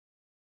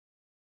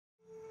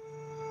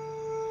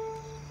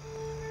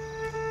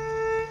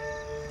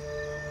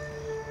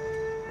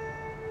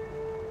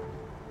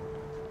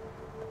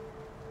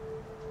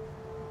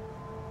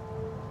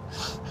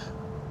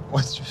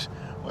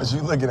What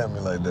you looking at me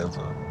like that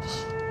for?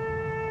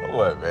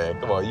 What, man?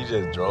 Come on, you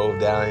just drove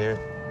down here?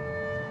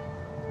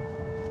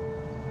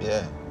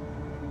 Yeah.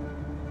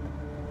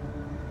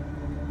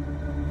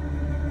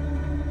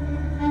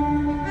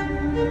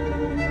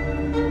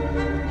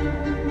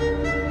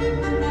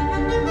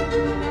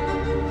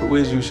 Who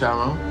is you,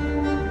 Sharon?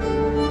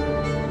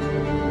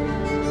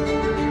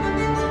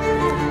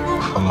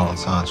 For a long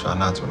time, try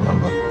not to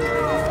remember.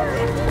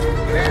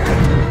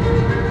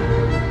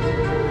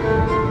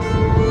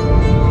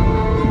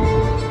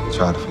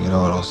 Try to forget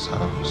all those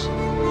times.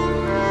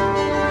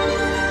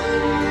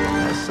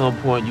 At some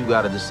point, you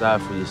gotta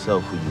decide for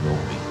yourself who you're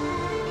gonna be.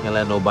 Can't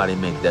let nobody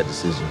make that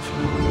decision for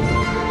you.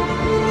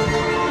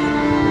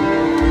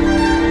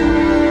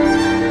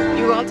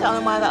 You gonna tell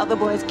him why the other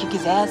boys kick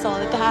his ass all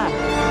the time?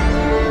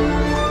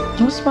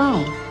 What's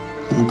wrong?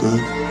 I'm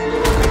good.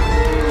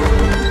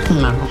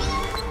 No,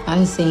 I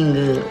done seen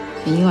good,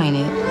 and you ain't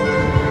it.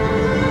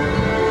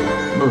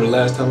 Remember the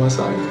last time I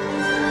saw you?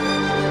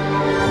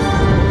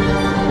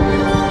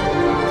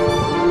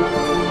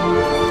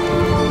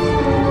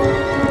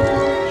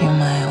 You're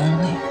my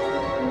only.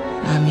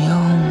 I'm your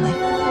only.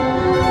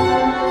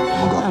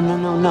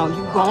 No,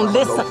 you gonna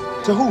listen.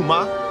 To who,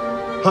 Ma?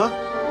 Huh?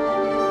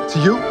 To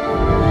you?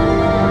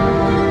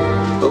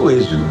 Who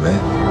is you,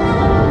 man?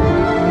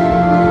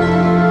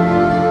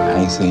 I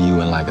ain't seen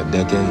you in like a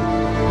decade.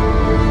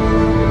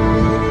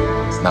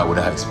 It's not what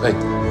I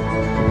expected.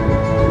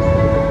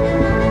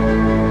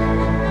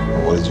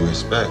 What did you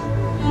expect?